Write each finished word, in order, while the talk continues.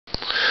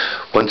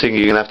One thing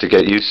you're going to have to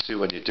get used to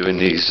when you're doing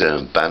these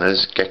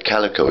banners, get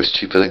calico, it's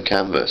cheaper than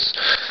canvas.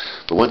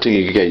 But one thing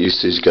you can get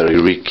used to is you've got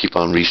to keep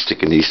on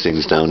re-sticking these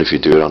things down if you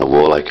do it on a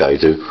wall like I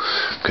do,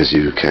 because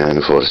you can't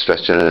afford a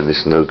stretcher, and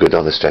it's no good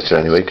on a stretcher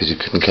anyway because you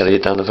couldn't carry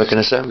it down the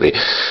fucking assembly.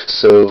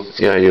 So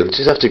yeah, you'll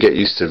just have to get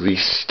used to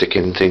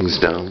re-sticking things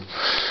down,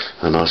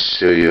 and I'll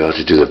show you how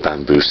to do the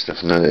bamboo stuff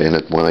in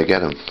it when I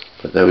get them.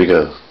 But there we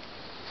go.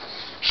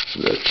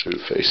 The true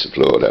face of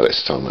Lord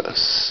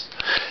Ellis-Thomas.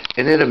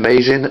 Isn't it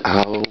amazing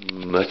how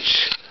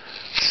much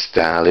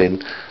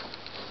Stalin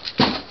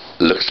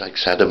looks like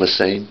Saddam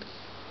Hussein?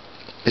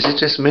 Is it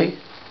just me?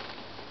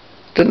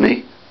 Doesn't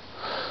he?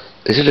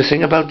 Is it a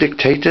thing about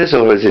dictators,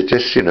 or is it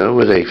just, you know,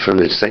 were they from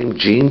the same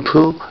gene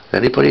pool?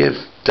 Anybody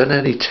have done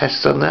any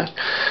tests on that?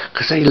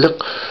 Because they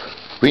look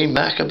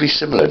remarkably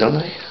similar, don't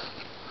they?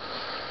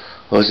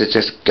 Or is it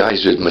just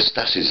guys with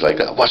moustaches like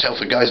that? Watch out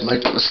for guys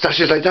with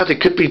moustaches like that, they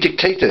could be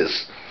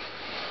dictators.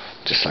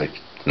 Just like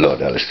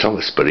Lord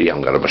Ellis-Thomas, but he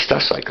hasn't got a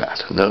moustache like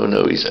that.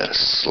 No, he's a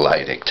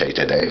sly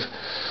dictator, Dave.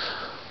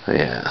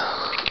 Yeah.